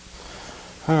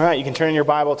All right, you can turn your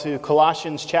Bible to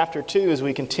Colossians chapter 2 as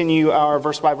we continue our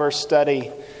verse-by-verse study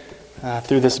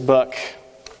through this book.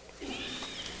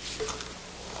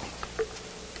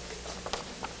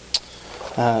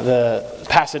 The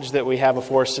passage that we have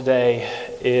before us today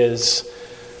is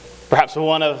perhaps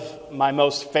one of my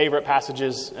most favorite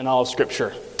passages in all of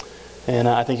Scripture. And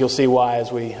I think you'll see why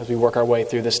as we work our way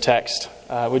through this text.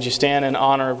 Would you stand in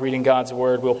honor of reading God's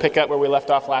Word? We'll pick up where we left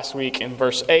off last week in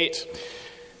verse 8.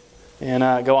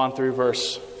 And go on through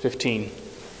verse 15.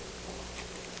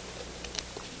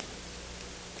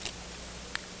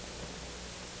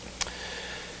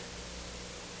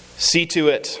 See to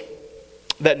it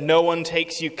that no one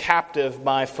takes you captive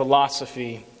by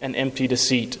philosophy and empty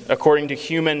deceit, according to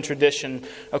human tradition,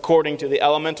 according to the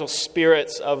elemental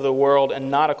spirits of the world,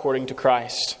 and not according to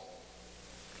Christ.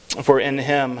 For in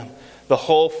Him the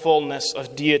whole fullness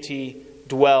of deity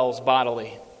dwells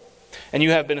bodily. And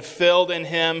you have been filled in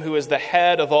Him who is the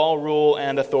head of all rule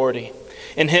and authority.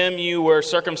 In Him you were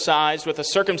circumcised with a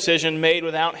circumcision made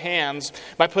without hands,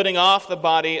 by putting off the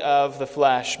body of the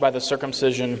flesh by the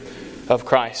circumcision of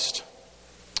Christ,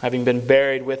 having been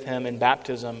buried with Him in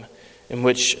baptism, in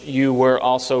which you were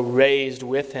also raised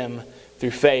with Him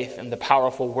through faith in the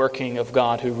powerful working of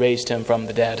God who raised Him from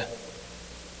the dead.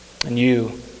 And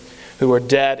you, who were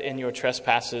dead in your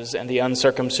trespasses and the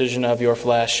uncircumcision of your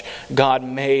flesh, God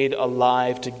made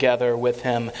alive together with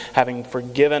Him, having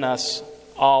forgiven us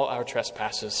all our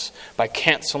trespasses, by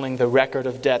canceling the record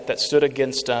of debt that stood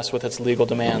against us with its legal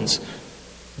demands.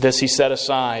 This He set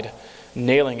aside,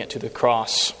 nailing it to the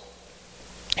cross.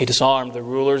 He disarmed the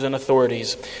rulers and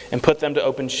authorities and put them to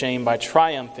open shame by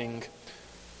triumphing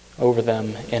over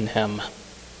them in Him.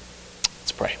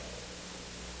 Let's pray.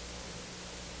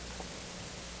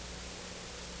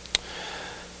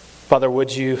 Father,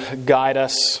 would you guide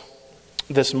us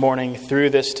this morning through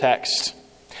this text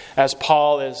as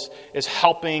Paul is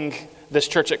helping this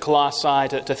church at Colossae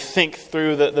to think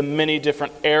through the many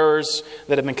different errors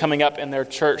that have been coming up in their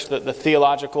church, the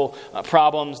theological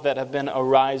problems that have been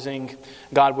arising.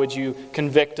 God, would you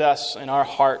convict us in our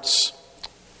hearts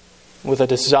with a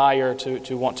desire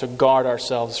to want to guard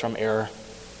ourselves from error,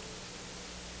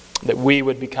 that we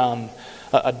would become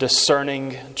a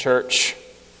discerning church,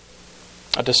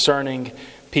 a discerning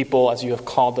people as you have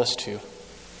called us to.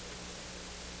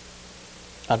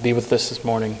 God, be with us this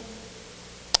morning.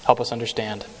 Help us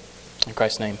understand. In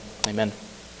Christ's name, amen.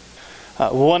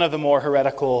 One of the more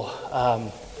heretical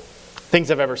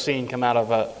things I've ever seen come out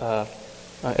of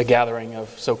a gathering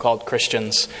of so-called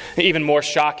Christians, even more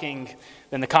shocking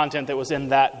than the content that was in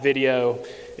that video,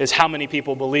 is how many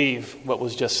people believe what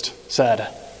was just said.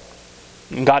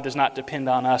 And God does not depend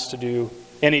on us to do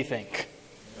anything.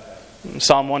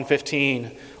 Psalm 115,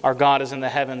 our God is in the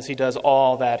heavens. He does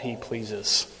all that He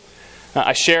pleases.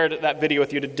 I shared that video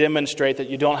with you to demonstrate that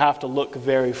you don't have to look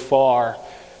very far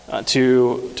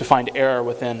to find error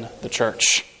within the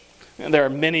church. There are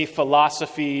many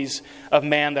philosophies of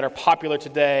man that are popular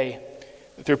today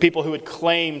through people who would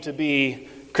claim to be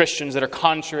Christians that are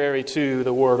contrary to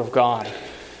the Word of God.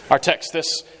 Our text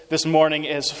this morning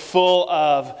is full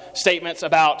of statements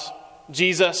about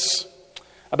Jesus,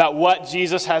 about what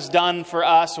Jesus has done for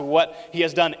us, what He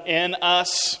has done in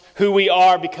us, who we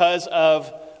are because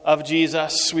of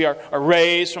Jesus. We are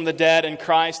raised from the dead in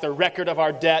Christ. The record of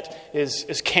our debt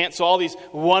is canceled. All these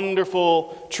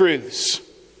wonderful truths.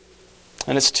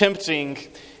 And it's tempting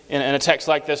in a text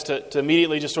like this to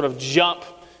immediately just sort of jump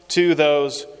to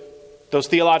those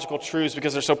theological truths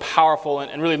because they're so powerful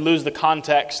and really lose the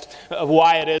context of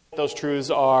why it is that those truths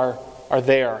are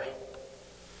there.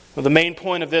 Well, the main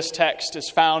point of this text is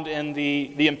found in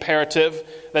the imperative,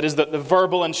 that is the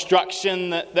verbal instruction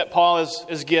that Paul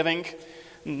is giving.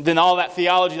 Then all that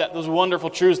theology, those wonderful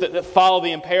truths that follow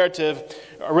the imperative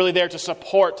are really there to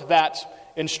support that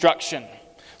instruction.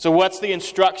 So what's the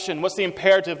instruction? What's the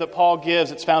imperative that Paul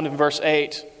gives? It's found in verse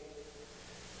 8.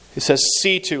 He says,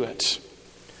 see to it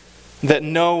that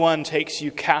no one takes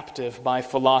you captive by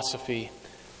philosophy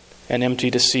and empty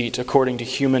deceit, according to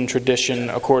human tradition,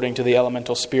 according to the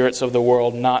elemental spirits of the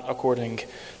world, not according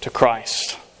to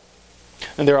Christ.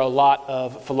 And there are a lot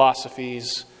of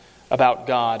philosophies about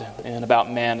God and about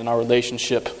man and our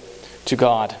relationship to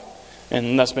God.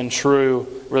 And that's been true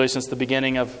really since the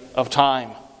beginning of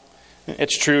time.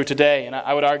 It's true today. And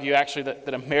I would argue actually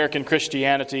that American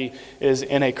Christianity is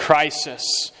in a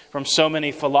crisis from so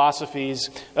many philosophies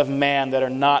of man that are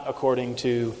not according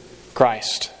to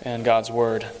Christ and God's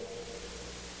Word.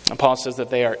 And Paul says that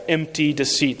they are empty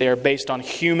deceit. They are based on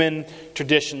human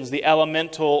traditions, the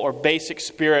elemental or basic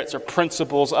spirits or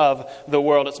principles of the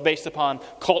world. It's based upon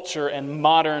culture and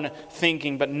modern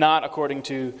thinking, but not according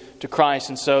to Christ.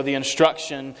 And so the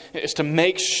instruction is to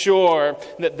make sure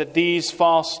that these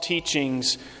false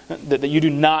teachings, that you do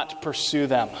not pursue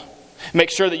them.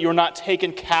 Make sure that you're not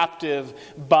taken captive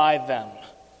by them.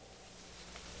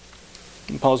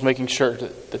 And Paul's making sure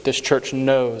that this church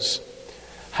knows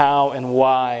how and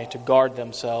why to guard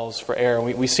themselves for error.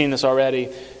 We've seen this already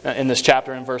in this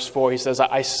chapter in verse 4. He says,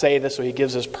 I say this, so he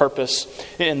gives his purpose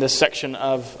in this section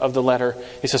of the letter.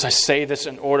 He says, I say this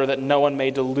in order that no one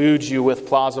may delude you with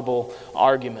plausible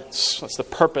arguments. That's the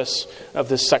purpose of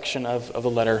this section of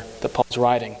the letter that Paul's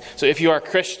writing. So if you are a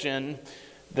Christian,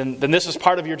 then this is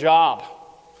part of your job,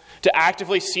 to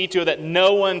actively see to it that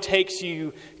no one takes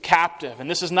you captive. And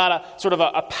this is not a sort of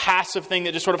a passive thing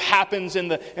that just sort of happens in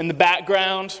the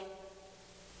background.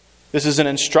 This is an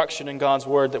instruction in God's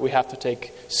Word that we have to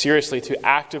take seriously, to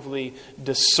actively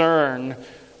discern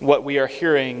what we are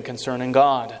hearing concerning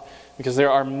God. Because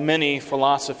there are many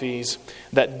philosophies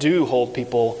that do hold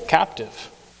people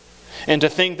captive. And to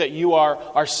think that you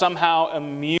are somehow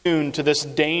immune to this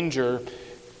danger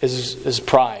is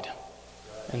pride.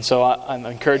 And so I'm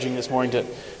encouraging this morning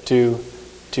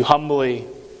to humbly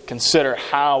consider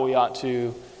how we ought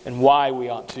to and why we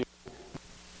ought to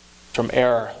from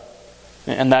error.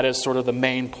 And that is sort of the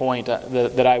main point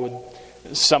that I would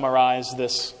summarize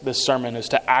this sermon, is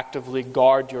to actively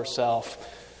guard yourself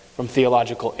from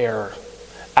theological error.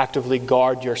 Actively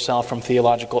guard yourself from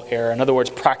theological error. In other words,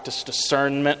 practice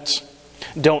discernment.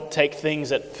 Don't take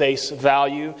things at face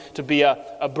value. To be a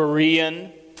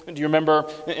Berean. Do you remember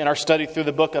in our study through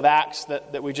the book of Acts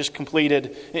that we just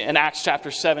completed, in Acts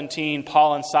chapter 17,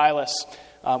 Paul and Silas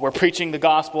were preaching the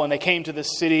gospel, and they came to the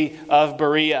city of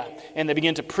Berea, and they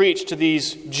began to preach to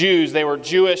these Jews. They were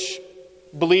Jewish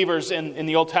believers in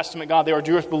the Old Testament God. They were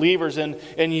Jewish believers in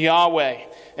Yahweh,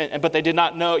 but they did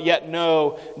not yet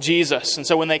know Jesus. And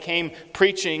so when they came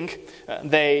preaching,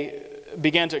 they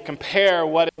began to compare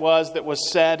what it was that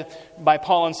was said by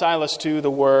Paul and Silas to the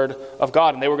Word of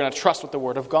God. And they were going to trust what the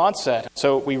Word of God said.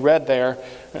 So we read there,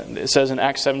 it says in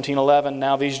Acts 17:11,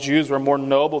 now these Jews were more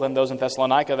noble than those in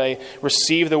Thessalonica. They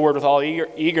received the Word with all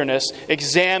eagerness,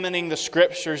 examining the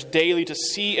Scriptures daily to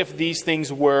see if these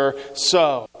things were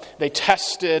so. They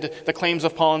tested the claims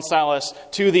of Paul and Silas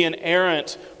to the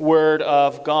inerrant Word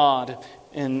of God.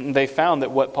 And they found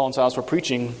that what Paul and Silas were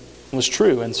preaching was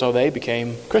true, and so they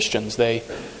became Christians. They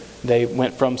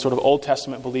went from sort of Old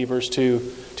Testament believers to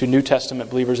New Testament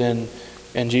believers in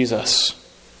Jesus.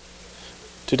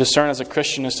 To discern as a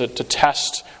Christian is to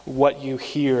test what you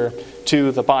hear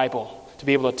to the Bible, to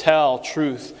be able to tell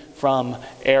truth from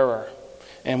error.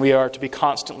 And we are to be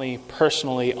constantly,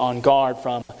 personally on guard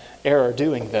from error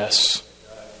doing this.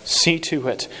 See to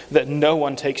it that no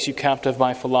one takes you captive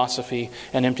by philosophy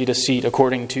and empty deceit,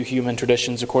 according to human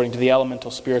traditions, according to the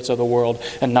elemental spirits of the world,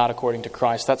 and not according to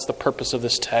Christ. That's the purpose of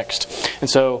this text. And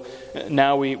so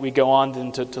now we go on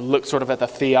then to look sort of at the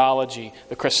theology,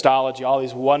 the Christology, all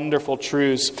these wonderful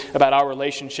truths about our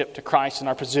relationship to Christ and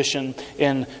our position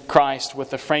in Christ,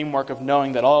 with the framework of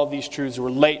knowing that all of these truths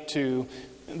relate to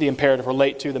the imperative,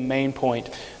 relate to the main point,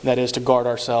 that is to guard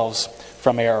ourselves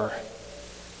from error.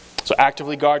 So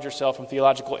actively guard yourself from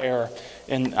theological error.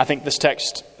 And I think this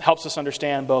text helps us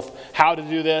understand both how to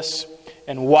do this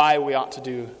and why we ought to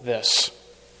do this.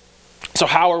 So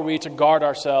how are we to guard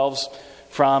ourselves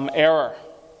from error?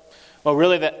 Well,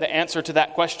 really the answer to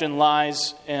that question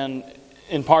lies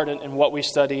in part in what we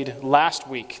studied last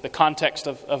week, the context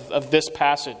of this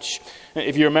passage.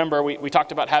 If you remember, we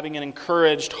talked about having an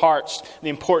encouraged heart, the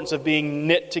importance of being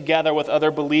knit together with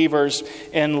other believers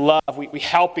in love. We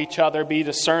help each other be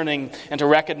discerning and to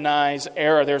recognize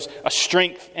error. There's a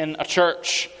strength in a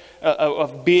church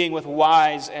of being with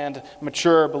wise and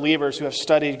mature believers who have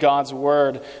studied God's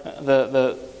Word.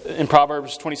 In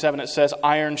Proverbs 27 it says,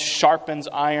 iron sharpens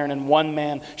iron, and one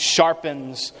man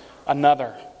sharpens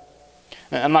another.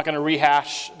 I'm not going to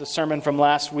rehash the sermon from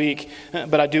last week,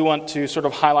 but I do want to sort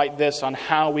of highlight this on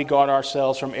how we guard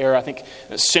ourselves from error. I think,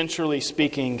 centrally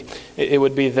speaking, it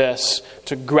would be this: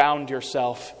 to ground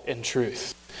yourself in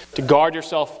truth. To guard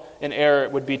yourself in error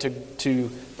would be to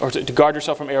guard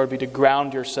yourself from error would be to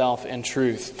ground yourself in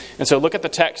truth. And so look at the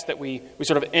text that we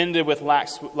sort of ended with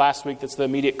last week. That's the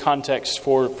immediate context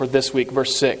for this week,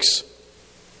 verse 6.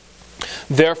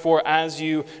 Therefore, as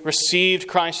you received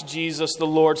Christ Jesus the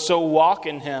Lord, so walk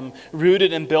in Him,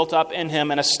 rooted and built up in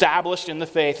Him, and established in the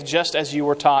faith, just as you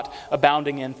were taught,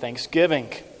 abounding in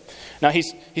thanksgiving. Now,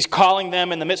 he's calling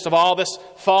them in the midst of all this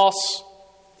false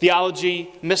theology,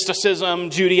 mysticism,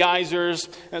 Judaizers,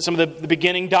 and some of the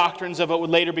beginning doctrines of what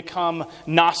would later become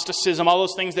Gnosticism, all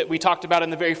those things that we talked about in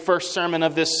the very first sermon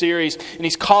of this series. And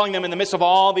he's calling them in the midst of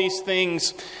all these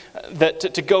things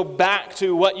to go back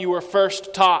to what you were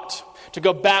first taught, to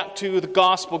go back to the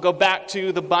gospel, go back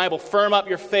to the Bible, firm up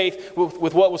your faith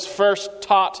with what was first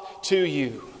taught to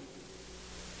you.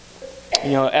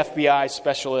 FBI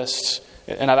specialists,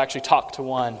 and I've actually talked to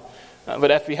one,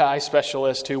 but FBI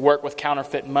specialists who work with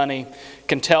counterfeit money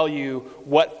can tell you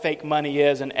what fake money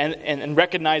is and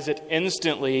recognize it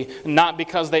instantly, not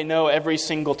because they know every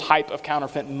single type of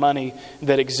counterfeit money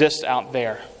that exists out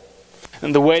there.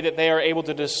 And the way that they are able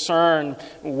to discern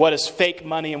what is fake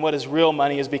money and what is real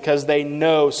money is because they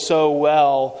know so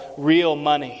well real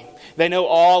money. They know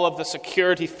all of the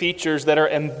security features that are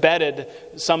embedded,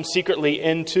 some secretly,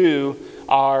 into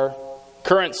our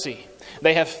currency.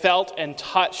 They have felt and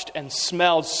touched and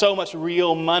smelled so much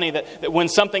real money that when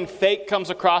something fake comes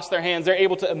across their hands, they're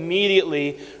able to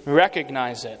immediately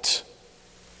recognize it.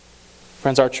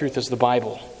 Friends, our truth is the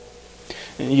Bible.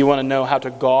 And you want to know how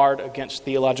to guard against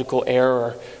theological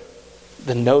error,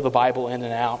 then know the Bible in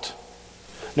and out.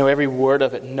 Know every word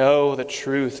of it. Know the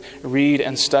truth. Read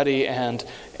and study and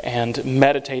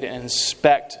meditate and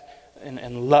inspect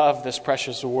and love this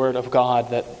precious Word of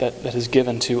God that is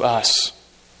given to us.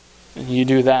 And you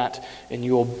do that, and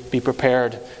you will be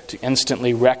prepared to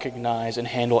instantly recognize and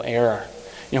handle error.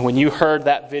 When you heard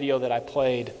that video that I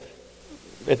played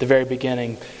at the very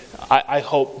beginning, I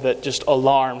hope that just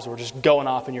alarms were just going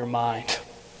off in your mind.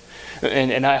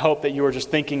 And I hope that you were just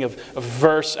thinking of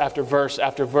verse after verse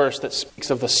after verse that speaks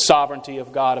of the sovereignty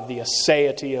of God, of the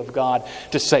aseity of God,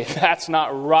 to say, that's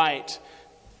not right.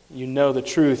 You know the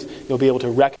truth. You'll be able to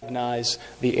recognize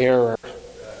the error.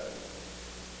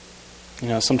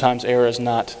 Sometimes error is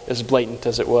not as blatant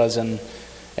as it was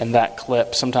in that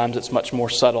clip. Sometimes it's much more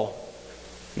subtle.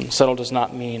 And subtle does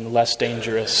not mean less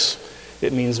dangerous.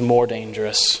 It means more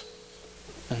dangerous.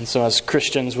 And so as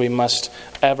Christians, we must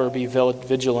ever be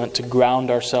vigilant to ground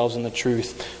ourselves in the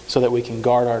truth so that we can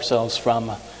guard ourselves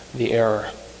from the error.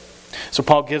 So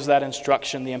Paul gives that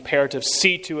instruction, the imperative,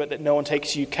 see to it that no one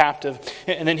takes you captive.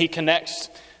 And then he connects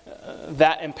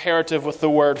that imperative with the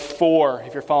word for,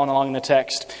 if you're following along in the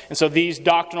text. And so these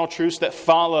doctrinal truths that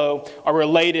follow are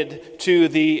related to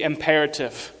the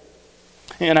imperative.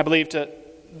 And I believe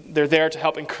they're there to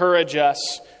help encourage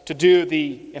us to do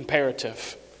the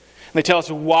imperative. And they tell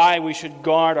us why we should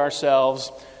guard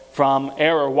ourselves from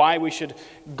error, why we should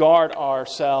guard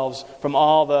ourselves from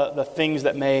all the things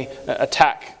that may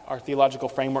attack our theological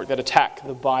framework, that attack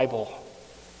the Bible.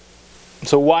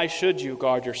 So why should you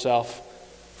guard yourself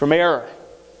from error?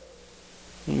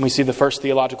 And we see the first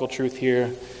theological truth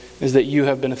here is that you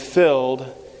have been filled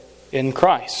in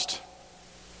Christ.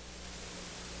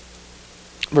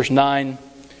 Verse 9,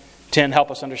 10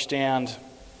 help us understand,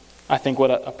 I think,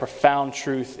 what a profound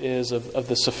truth is of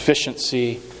the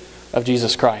sufficiency of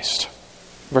Jesus Christ.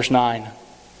 Verse 9,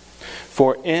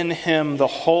 for in Him the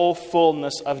whole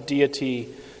fullness of deity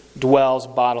dwells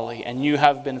bodily, and you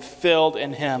have been filled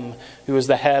in Him who is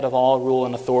the head of all rule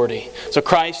and authority. So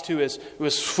Christ, who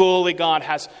is fully God,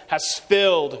 has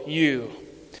filled you.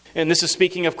 And this is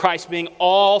speaking of Christ being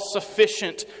all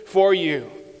sufficient for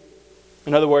you.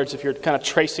 In other words, if you're kind of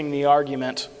tracing the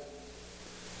argument,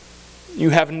 you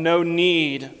have no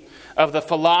need of the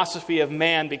philosophy of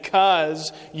man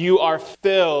because you are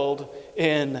filled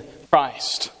in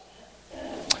Christ.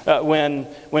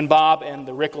 When Bob and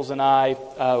the Rickles and I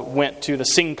went to the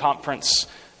Sing conference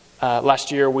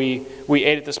last year, we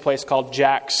ate at this place called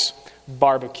Jack's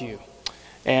Barbecue.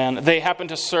 And they happened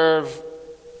to serve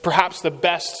perhaps the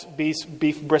best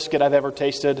beef brisket I've ever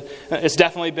tasted. It's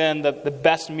definitely been the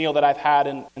best meal that I've had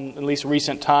in at least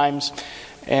recent times.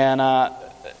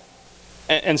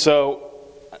 And so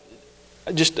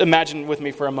just imagine with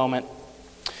me for a moment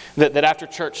that after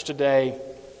church today,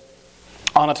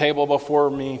 on a table before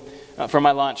me for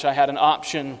my lunch, I had an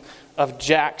option of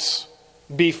Jack's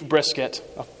beef brisket,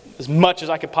 as much as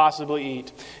I could possibly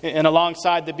eat. And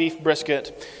alongside the beef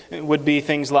brisket would be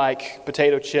things like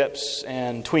potato chips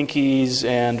and Twinkies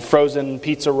and frozen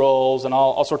pizza rolls and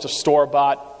all sorts of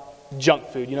store-bought junk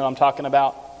food. You know what I'm talking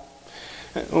about?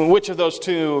 Which of those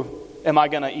two am I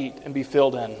going to eat and be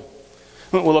filled in?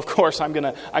 Well, of course, I'm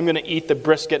going to eat the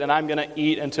brisket, and I'm going to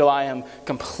eat until I am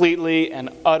completely and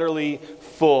utterly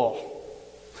full.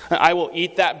 I will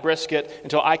eat that brisket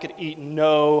until I could eat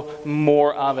no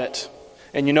more of it.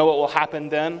 And you know what will happen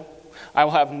then? I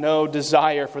will have no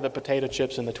desire for the potato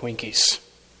chips and the Twinkies.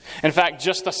 In fact,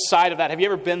 just the sight of that. Have you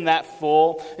ever been that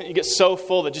full? You get so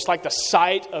full that just like the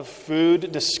sight of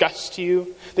food disgusts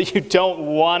you, that you don't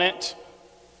want it.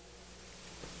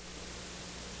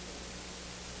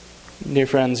 Dear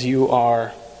friends, you are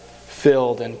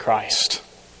filled in Christ.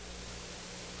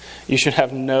 You should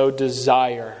have no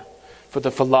desire for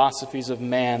the philosophies of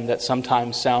man that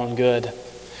sometimes sound good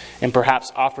and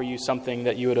perhaps offer you something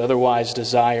that you would otherwise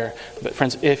desire. But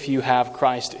friends, if you have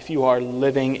Christ, if you are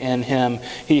living in Him,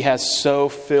 He has so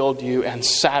filled you and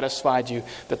satisfied you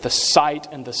that the sight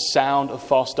and the sound of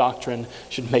false doctrine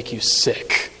should make you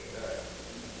sick.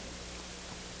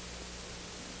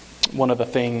 One of the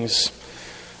things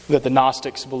that the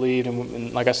Gnostics believed,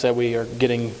 and like I said, we are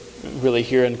getting really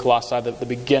here in Colossae the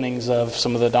beginnings of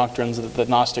some of the doctrines that the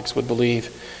Gnostics would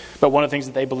believe. But one of the things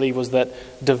that they believed was that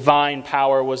divine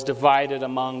power was divided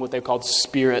among what they called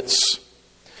spirits.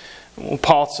 When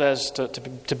Paul says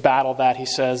to battle that, he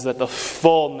says that the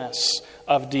fullness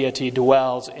of deity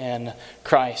dwells in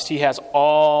Christ. He has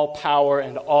all power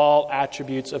and all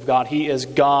attributes of God. He is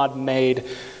God made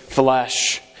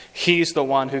flesh. He's the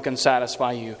one who can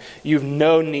satisfy you. You've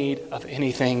no need of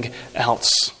anything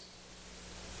else.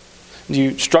 Do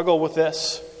you struggle with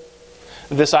this?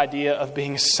 This idea of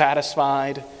being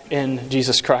satisfied in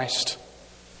Jesus Christ?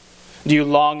 Do you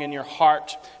long in your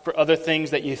heart for other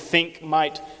things that you think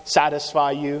might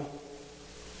satisfy you?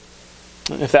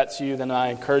 If that's you, then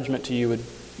my encouragement to you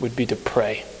would be to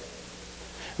pray.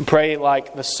 And pray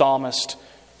like the psalmist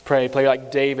prayed. Pray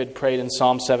like David prayed in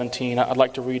Psalm 17. I'd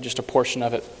like to read just a portion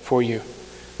of it for you.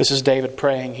 This is David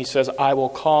praying. He says, "I will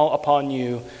call upon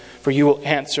you, for you will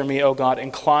answer me, O God.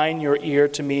 Incline your ear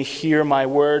to me, hear my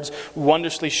words.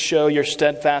 Wondrously show your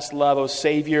steadfast love, O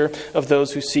Savior of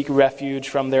those who seek refuge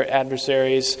from their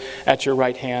adversaries at your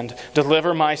right hand.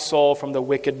 Deliver my soul from the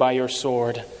wicked by your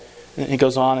sword." And he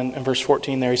goes on in verse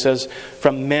 14 there. He says,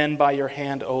 "From men by your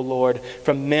hand, O Lord,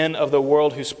 from men of the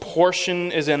world whose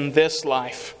portion is in this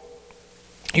life.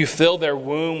 You fill their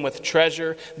womb with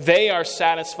treasure. They are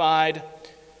satisfied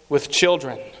with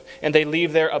children, and they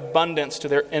leave their abundance to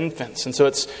their infants." And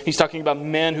so he's talking about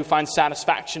men who find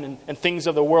satisfaction in things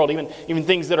of the world, even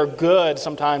things that are good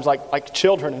sometimes, like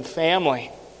children and family.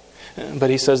 But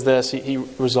he says this, he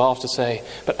resolves to say,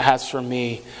 "But as for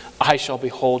me, I shall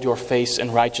behold your face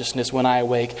in righteousness. When I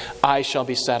awake, I shall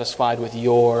be satisfied with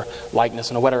your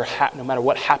likeness." And no matter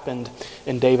what happened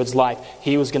in David's life,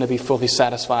 he was going to be fully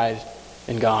satisfied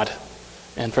in God.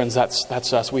 And friends,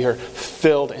 that's us. We are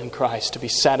filled in Christ to be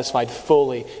satisfied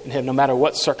fully in Him, no matter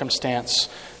what circumstance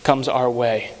comes our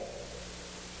way.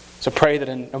 So pray that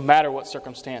no matter what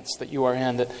circumstance that you are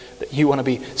in, that you want to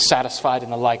be satisfied in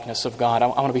the likeness of God. I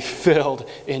want to be filled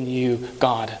in you,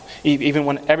 God. Even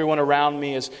when everyone around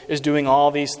me is doing all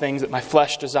these things that my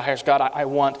flesh desires, God, I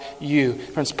want you.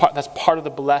 Friends, that's part of the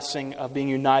blessing of being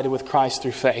united with Christ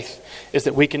through faith, is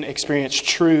that we can experience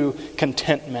true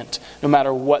contentment no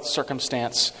matter what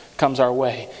circumstance comes our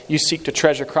way. You seek to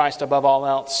treasure Christ above all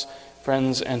else,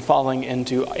 friends, and falling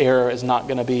into error is not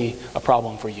going to be a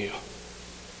problem for you.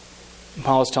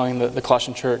 Paul is telling the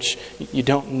Colossian church, you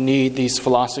don't need these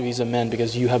philosophies of men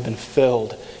because you have been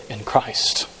filled in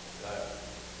Christ.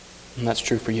 And that's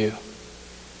true for you,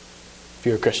 if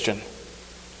you're a Christian.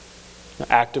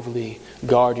 Actively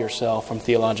guard yourself from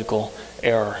theological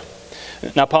error.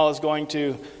 Now, Paul is going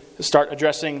to start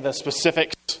addressing the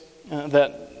specifics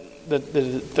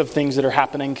the things that are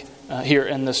happening here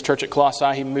in this church at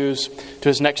Colossae. He moves to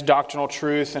his next doctrinal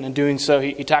truth, and in doing so,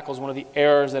 he tackles one of the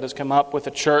errors that has come up with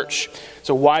the church.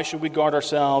 So why should we guard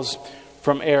ourselves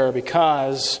from error?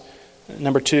 Because,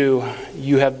 number 2,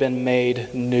 you have been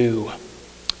made new.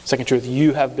 Second truth,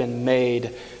 you have been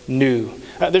made new.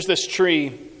 There's this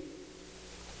tree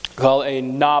called a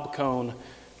knob cone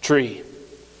tree.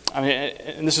 I mean,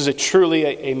 and this is truly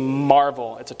a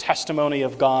marvel. It's a testimony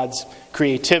of God's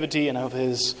creativity and of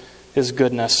His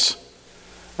goodness.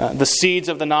 The seeds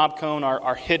of the knob cone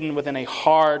are hidden within a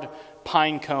hard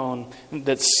pine cone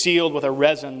that's sealed with a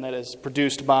resin that is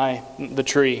produced by the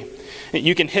tree.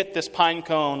 You can hit this pine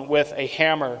cone with a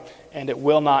hammer and it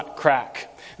will not crack.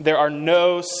 There are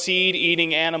no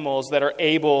seed-eating animals that are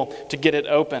able to get it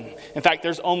open. In fact,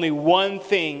 there's only one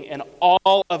thing in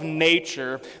all of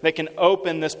nature that can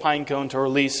open this pine cone to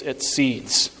release its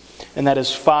seeds, and that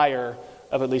is fire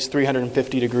of at least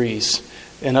 350 degrees.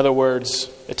 In other words,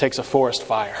 it takes a forest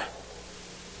fire.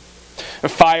 A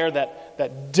fire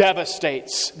that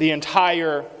devastates the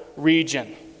entire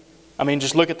region. I mean,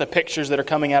 just look at the pictures that are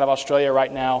coming out of Australia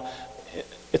right now.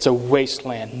 It's a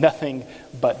wasteland, nothing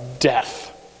but death.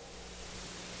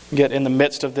 Yet in the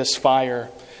midst of this fire,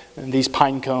 these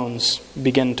pine cones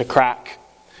begin to crack.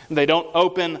 They don't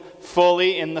open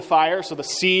fully in the fire, so the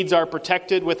seeds are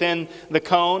protected within the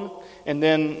cone. And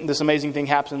then this amazing thing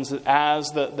happens that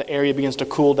as the area begins to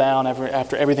cool down,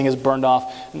 after everything is burned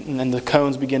off, and the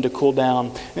cones begin to cool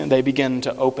down, and they begin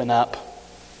to open up.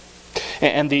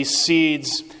 And these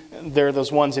seeds, they're those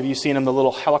ones, have you seen them, the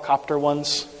little helicopter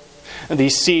ones? And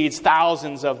these seeds,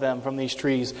 thousands of them from these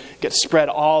trees, get spread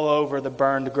all over the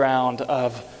burned ground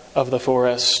of the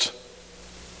forest.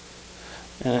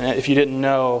 And if you didn't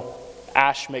know,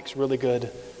 ash makes really good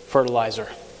fertilizer.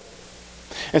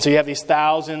 And so you have these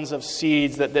thousands of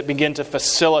seeds that begin to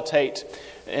facilitate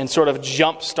and sort of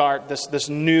jumpstart this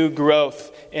new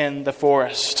growth in the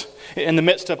forest. In the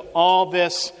midst of all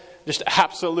this just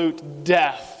absolute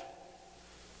death,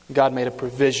 God made a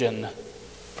provision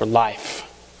for life.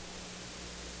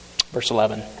 Verse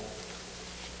 11.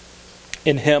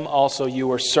 In him also you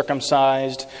were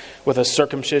circumcised with a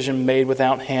circumcision made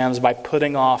without hands, by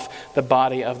putting off the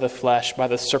body of the flesh by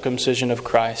the circumcision of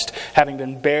Christ, having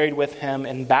been buried with him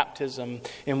in baptism,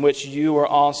 in which you were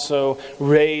also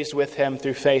raised with him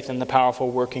through faith in the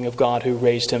powerful working of God who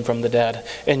raised him from the dead.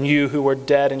 And you who were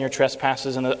dead in your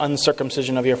trespasses and the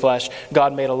uncircumcision of your flesh,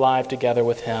 God made alive together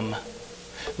with him.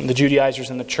 And the Judaizers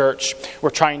in the church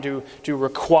were trying to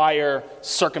require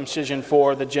circumcision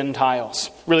for the Gentiles.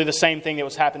 Really the same thing that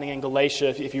was happening in Galatia.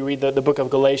 If you read the book of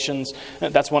Galatians,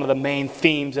 that's one of the main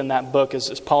themes in that book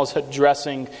is Paul's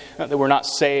addressing that we're not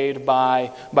saved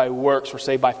by works, we're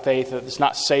saved by faith. That it's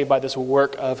not saved by this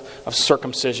work of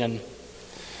circumcision.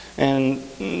 And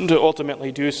to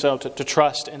ultimately do so, to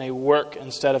trust in a work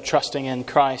instead of trusting in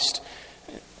Christ,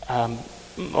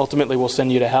 ultimately will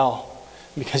send you to hell.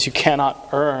 Because you cannot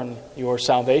earn your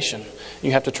salvation.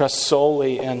 You have to trust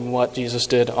solely in what Jesus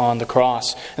did on the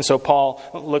cross. And so Paul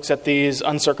looks at these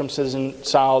uncircumcised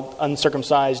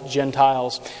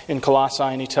Gentiles in Colossae,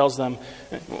 and he tells them,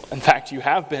 in fact, you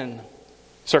have been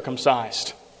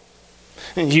circumcised.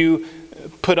 And you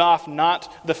put off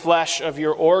not the flesh of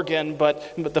your organ,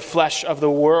 but the flesh of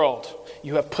the world.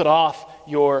 You have put off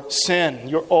your sin,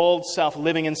 your old self,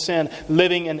 living in sin,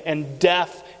 living in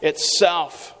death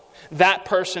itself. That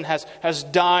person has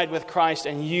died with Christ,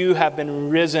 and you have been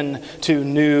risen to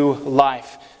new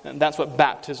life. And that's what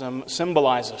baptism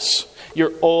symbolizes.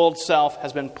 Your old self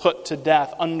has been put to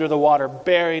death under the water,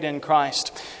 buried in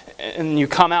Christ. And you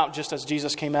come out just as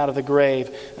Jesus came out of the grave,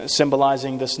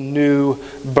 symbolizing this new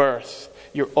birth.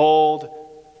 Your old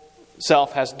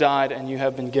self has died, and you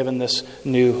have been given this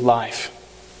new life.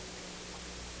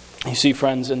 You see,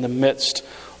 friends, in the midst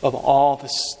of all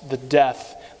the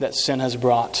death that sin has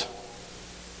brought,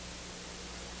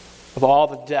 of all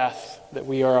the death that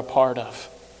we are a part of,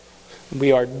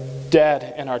 we are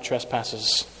dead in our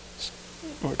trespasses,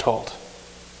 we're told.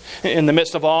 In the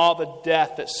midst of all the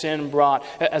death that sin brought,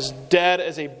 as dead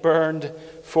as a burned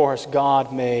forest,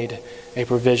 God made a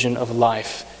provision of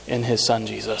life in his Son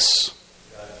Jesus.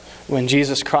 When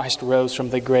Jesus Christ rose from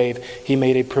the grave, he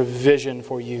made a provision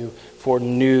for you for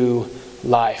new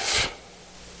life.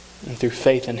 And through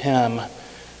faith in him,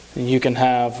 you can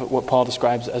have what Paul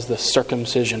describes as the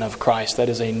circumcision of Christ. That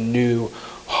is a new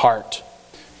heart.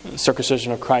 The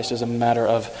circumcision of Christ is a matter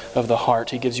of the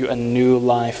heart. He gives you a new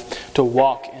life to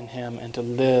walk in him and to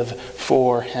live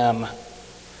for him.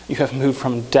 You have moved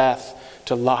from death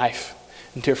to life.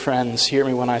 And dear friends, hear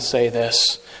me when I say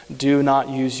this. Do not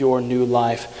use your new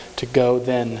life to go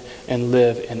then and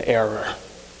live in error.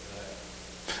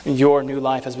 Your new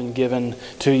life has been given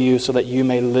to you so that you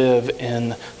may live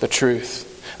in the truth.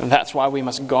 And that's why we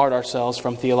must guard ourselves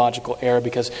from theological error,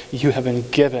 because you have been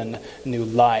given new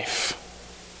life.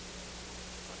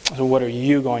 So what are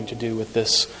you going to do with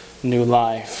this new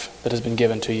life that has been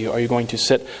given to you? Are you going to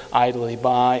sit idly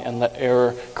by and let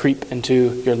error creep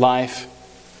into your life?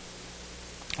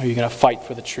 Are you going to fight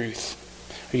for the truth?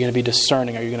 Are you going to be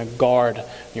discerning? Are you going to guard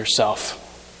yourself?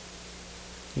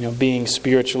 Being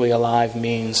spiritually alive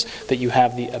means that you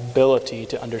have the ability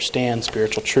to understand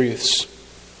spiritual truths.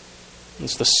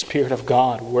 It's the Spirit of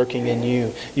God working in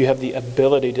you. You have the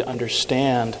ability to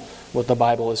understand what the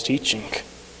Bible is teaching.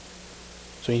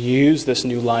 So use this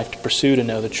new life to pursue to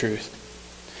know the truth.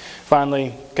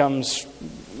 Finally comes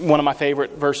one of my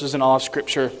favorite verses in all of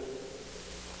Scripture.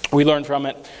 We learn from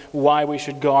it why we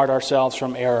should guard ourselves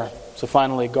from error. So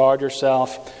finally, guard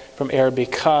yourself from error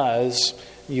because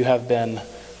you have been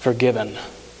forgiven.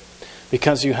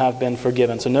 Because you have been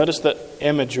forgiven. So notice the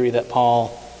imagery that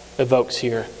Paul evokes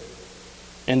here.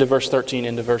 Into verse 13,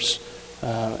 into verse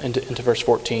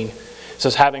 14. It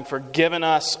says, having forgiven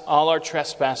us all our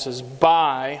trespasses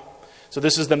by, so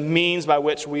this is the means by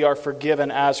which we are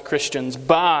forgiven as Christians,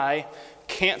 by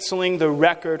canceling the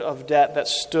record of debt that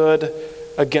stood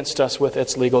against us with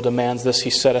its legal demands. This he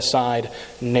set aside,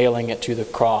 nailing it to the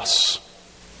cross.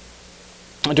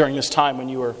 during this time when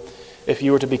if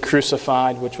you were to be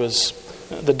crucified, which was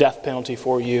the death penalty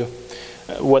for you,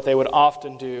 what they would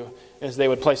often do is they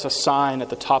would place a sign at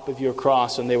the top of your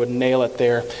cross and they would nail it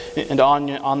there. And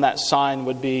on that sign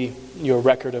would be your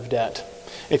record of debt.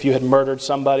 If you had murdered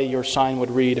somebody, your sign would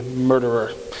read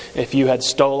murderer. If you had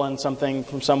stolen something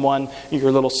from someone,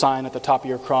 your little sign at the top of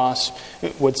your cross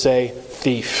would say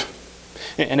thief.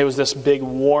 And it was this big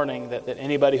warning that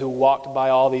anybody who walked by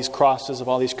all these crosses of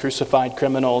all these crucified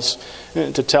criminals,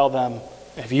 to tell them,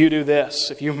 if you do this,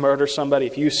 if you murder somebody,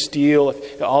 if you steal,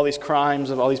 if all these crimes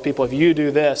of all these people, if you do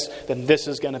this, then this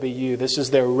is going to be you. This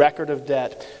is their record of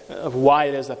debt of why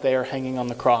it is that they are hanging on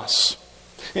the cross.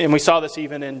 And we saw this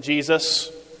even in Jesus,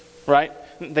 right?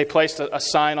 They placed a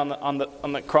sign on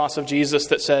the cross of Jesus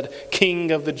that said,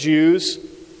 King of the Jews.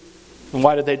 And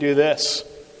why did they do this?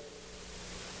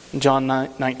 John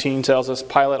 19 tells us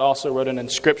Pilate also wrote an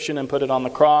inscription and put it on the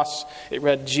cross. It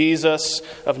read, Jesus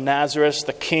of Nazareth,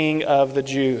 the King of the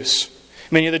Jews.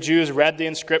 Many of the Jews read the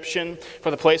inscription, for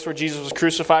the place where Jesus was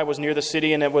crucified was near the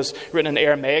city, and it was written in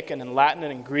Aramaic and in Latin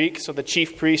and in Greek. So the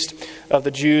chief priest of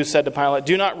the Jews said to Pilate,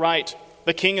 do not write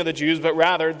the King of the Jews, but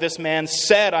rather this man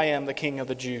said, I am the King of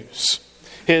the Jews.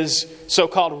 His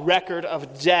so-called record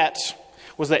of debt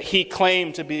was that he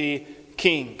claimed to be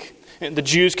king. The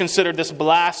Jews considered this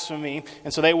blasphemy,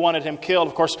 and so they wanted him killed.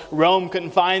 Of course, Rome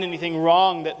couldn't find anything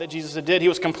wrong that Jesus did. He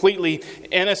was completely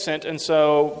innocent, and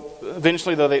so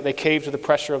eventually, though, they caved to the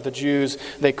pressure of the Jews.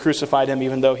 They crucified him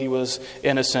even though he was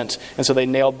innocent. And so they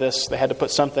nailed this. They had to put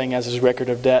something as his record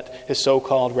of debt. His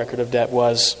so-called record of debt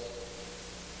was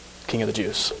King of the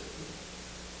Jews.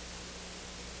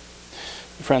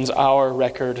 Friends, our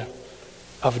record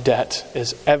of debt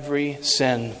is every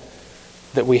sin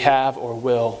that we have or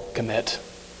will commit.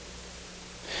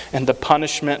 And the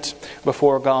punishment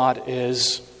before God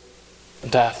is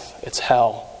death. It's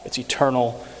hell. It's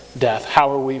eternal death.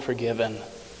 How are we forgiven?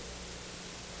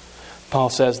 Paul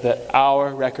says that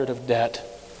our record of debt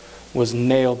was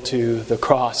nailed to the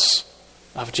cross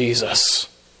of Jesus.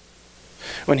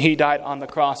 When he died on the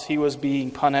cross, he was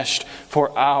being punished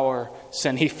for our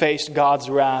sin. He faced God's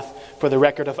wrath for the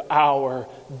record of our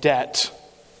debt.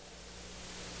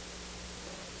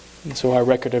 And so our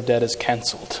record of debt is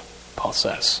canceled, Paul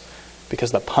says,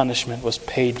 because the punishment was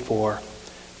paid for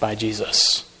by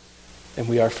Jesus. And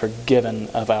we are forgiven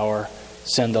of our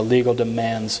sin. The legal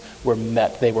demands were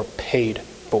met. They were paid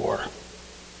for.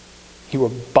 You were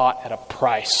bought at a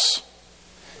price.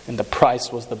 And the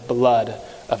price was the blood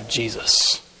of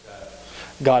Jesus.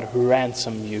 God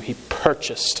ransomed you. He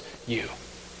purchased you.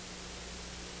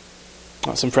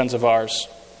 Some friends of ours,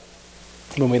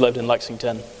 when we lived in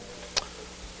Lexington,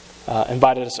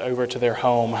 invited us over to their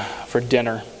home for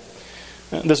dinner.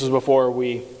 This was before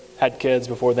we had kids,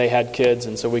 before they had kids,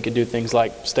 and so we could do things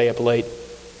like stay up late.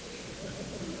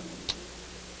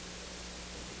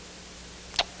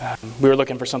 We were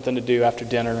looking for something to do after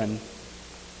dinner, and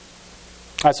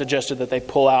I suggested that they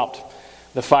pull out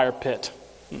the fire pit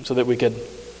so that we could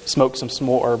smoke some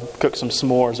s'more or cook some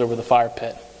s'mores over the fire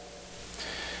pit.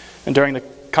 And during the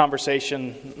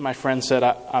conversation, my friend said,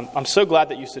 I'm so glad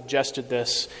that you suggested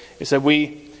this. He said,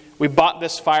 we bought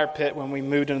this fire pit when we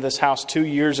moved into this house 2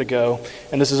 years ago,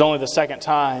 and this is only the second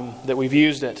time that we've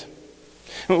used it.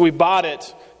 We bought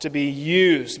it to be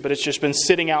used, but it's just been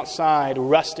sitting outside,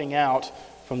 rusting out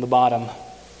from the bottom.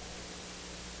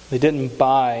 They didn't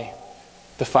buy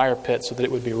the fire pit so that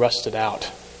it would be rusted out.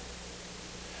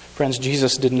 Friends,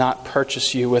 Jesus did not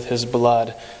purchase you with his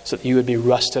blood so that you would be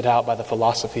rusted out by the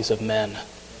philosophies of men.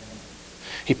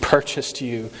 He purchased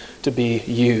you to be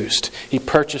used. He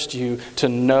purchased you to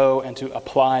know and to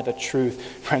apply the truth.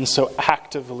 Friends, so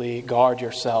actively guard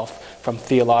yourself from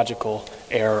theological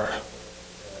error.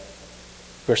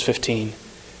 Verse 15,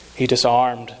 he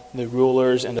disarmed the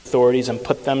rulers and authorities and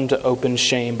put them to open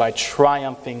shame by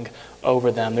triumphing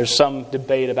over them. There's some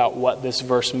debate about what this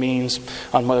verse means,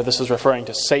 on whether this is referring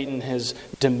to Satan, his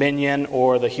dominion,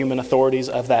 or the human authorities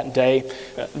of that day.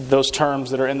 Those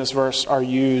terms that are in this verse are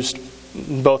used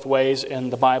both ways in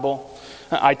the Bible.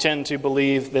 I tend to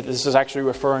believe that this is actually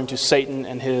referring to Satan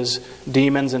and his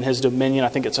demons and his dominion. I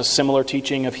think it's a similar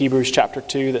teaching of Hebrews chapter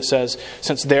 2 that says,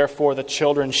 since therefore the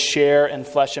children share in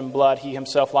flesh and blood, he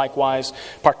himself likewise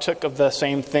partook of the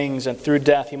same things, and through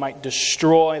death he might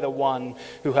destroy the one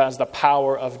who has the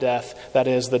power of death, that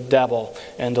is, the devil,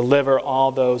 and deliver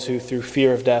all those who through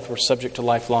fear of death were subject to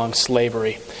lifelong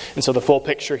slavery. And so the full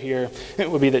picture here, it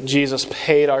would be that Jesus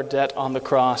paid our debt on the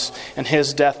cross, and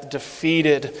his death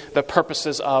defeated the purpose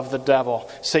of the devil.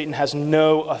 Satan has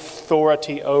no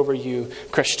authority over you,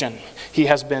 Christian. He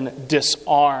has been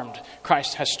disarmed.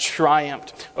 Christ has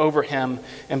triumphed over him,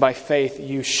 and by faith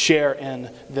you share in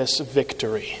this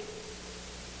victory.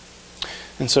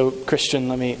 And so, Christian,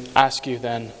 let me ask you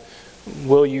then,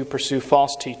 will you pursue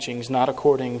false teachings not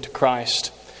according to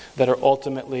Christ that are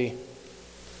ultimately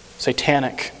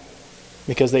satanic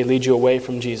because they lead you away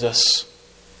from Jesus?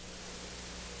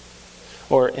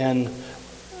 Or in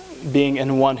being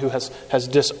in one who has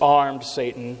disarmed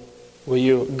Satan, will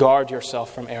you guard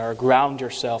yourself from error, ground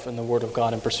yourself in the Word of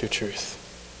God, and pursue truth?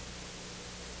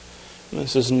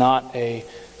 This is not a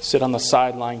sit on the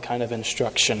sideline kind of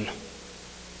instruction.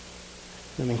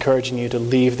 I'm encouraging you to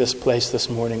leave this place this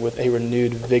morning with a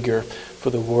renewed vigor for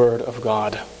the Word of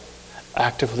God.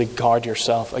 Actively guard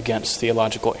yourself against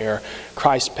theological error.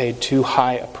 Christ paid too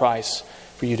high a price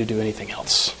for you to do anything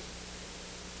else.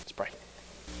 Let's pray.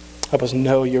 Help us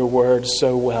know your Word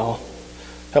so well.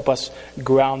 Help us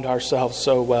ground ourselves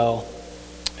so well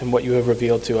in what you have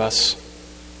revealed to us,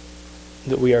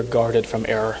 that we are guarded from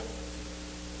error.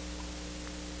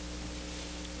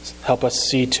 Help us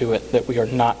see to it that we are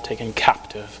not taken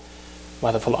captive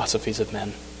by the philosophies of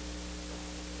men.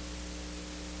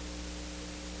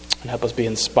 And help us be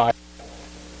inspired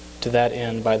to that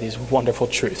end by these wonderful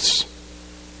truths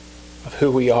of who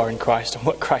we are in Christ and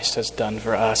what Christ has done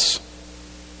for us.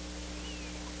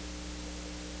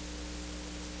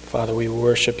 Father, we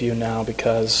worship you now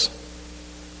because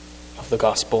of the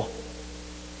gospel.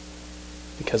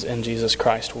 Because in Jesus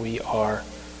Christ we are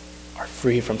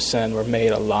free from sin. We're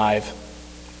made alive.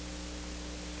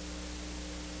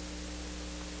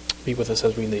 Be with us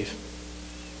as we leave.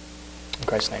 In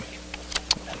Christ's name.